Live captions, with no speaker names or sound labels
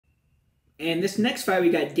And this next fight, we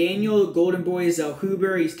got Daniel Golden Boy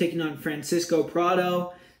Zellhuber. He's taking on Francisco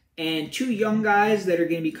Prado. And two young guys that are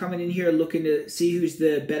going to be coming in here looking to see who's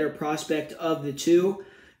the better prospect of the two.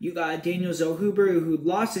 You got Daniel Zellhuber, who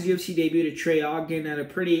lost his UFC debut to Trey Ogden, had a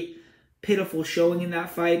pretty pitiful showing in that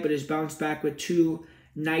fight, but has bounced back with two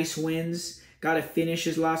nice wins. Got to finish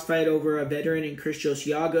his last fight over a veteran in Christos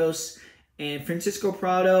Giagos. And Francisco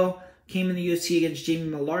Prado came in the UFC against Jamie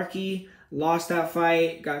Malarkey, lost that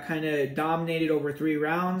fight, got kind of dominated over 3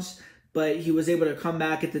 rounds, but he was able to come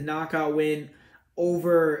back at the knockout win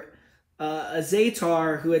over a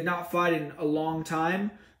Zatar who had not fought in a long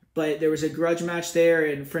time, but there was a grudge match there,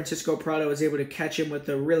 and Francisco Prado was able to catch him with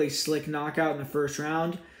a really slick knockout in the first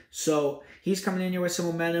round. So he's coming in here with some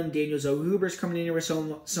momentum. Daniel Zellhuber's coming in here with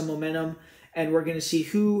some momentum, and we're going to see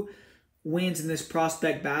who wins in this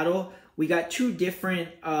prospect battle. We got two different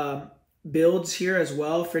builds here as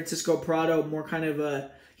well. Francisco Prado, more kind of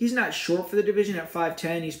a, he's not short for the division at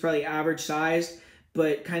 5'10". He's probably average sized,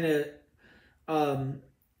 but kind of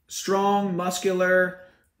strong, muscular,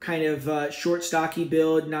 kind of short, stocky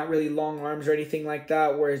build, not really long arms or anything like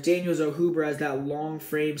that. Whereas Daniel Zellhuber has that long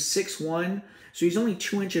frame, 6'1", so he's only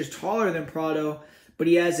 2 inches taller than Prado, but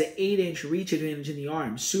he has an 8-inch reach advantage in the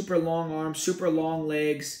arms. Super long arms, super long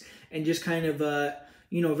legs, and just kind of a,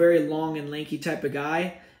 you know, very long and lanky type of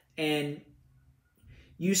guy. And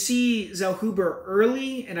you see Zellhuber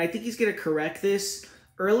early, and I think he's going to correct this.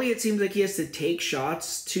 Early, it seems like he has to take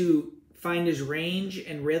shots to find his range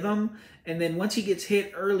and rhythm. And then once he gets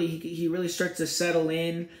hit early, he really starts to settle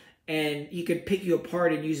in, and he could pick you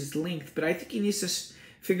apart and use his length. But I think he needs to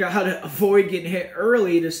figure out how to avoid getting hit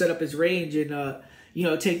early to set up his range and, you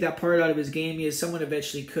know, take that part out of his game. He is someone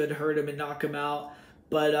eventually could hurt him and knock him out.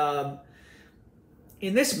 But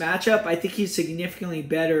in this matchup, I think he's significantly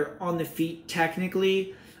better on the feet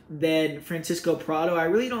technically than Francisco Prado. I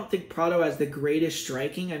really don't think Prado has the greatest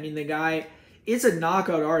striking. I mean, the guy is a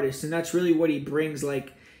knockout artist, and that's really what he brings.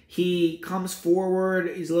 Like, he comes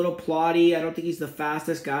forward, he's a little plotty. I don't think he's the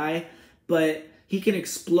fastest guy, but he can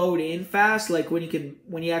explode in fast. Like when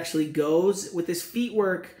he actually goes with his feet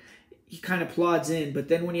work, he kind of plods in, but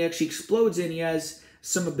then when he actually explodes in, he has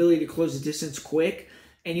some ability to close the distance quick,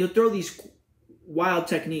 and he'll throw these wild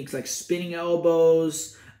techniques like spinning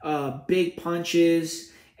elbows, big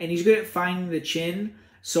punches, and he's good at finding the chin.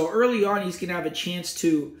 So early on, he's going to have a chance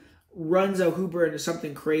to run Zellhuber into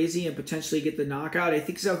something crazy and potentially get the knockout. I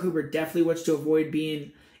think Zellhuber definitely wants to avoid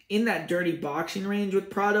being in that dirty boxing range with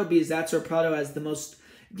Prado, because that's where Prado has the most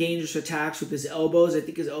dangerous attacks with his elbows. I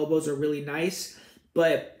think his elbows are really nice,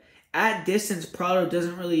 but at distance, Prado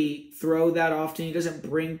doesn't really throw that often. He doesn't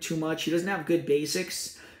bring too much. He doesn't have good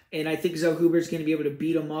basics, and I think Zellhuber is going to be able to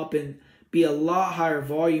beat him up and be a lot higher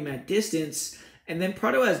volume at distance. And then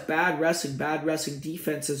Prado has bad wrestling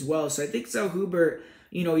defense as well. So I think Zellhuber,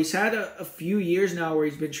 you know, he's had a few years now where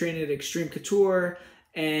he's been training at Extreme Couture,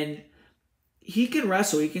 and he can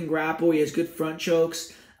wrestle, he can grapple, he has good front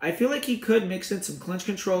chokes. I feel like he could mix in some clinch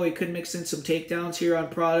control, he could mix in some takedowns here on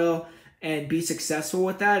Prado and be successful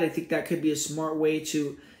with that. I think that could be a smart way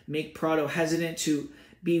to make Prado hesitant to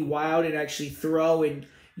be wild and actually throw and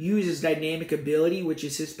use his dynamic ability, which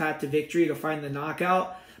is his path to victory, to find the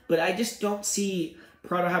knockout. But I just don't see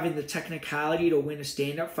Prado having the technicality to win a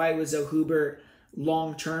stand-up fight with Zellhuber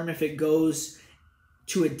long term. If it goes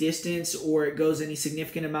to a distance or it goes any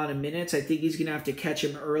significant amount of minutes, I think he's going to have to catch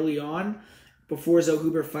him early on before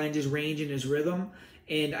Zellhuber finds his range and his rhythm.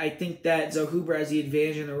 And I think that Zellhuber has the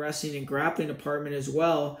advantage in the wrestling and grappling department as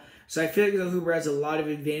well. So I feel like Zellhuber has a lot of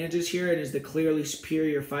advantages here and is the clearly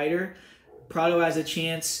superior fighter. Prado has a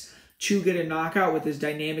chance to get a knockout with his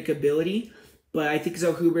dynamic ability, but I think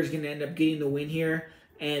Zellhuber is going to end up getting the win here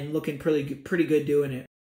and looking pretty good doing it.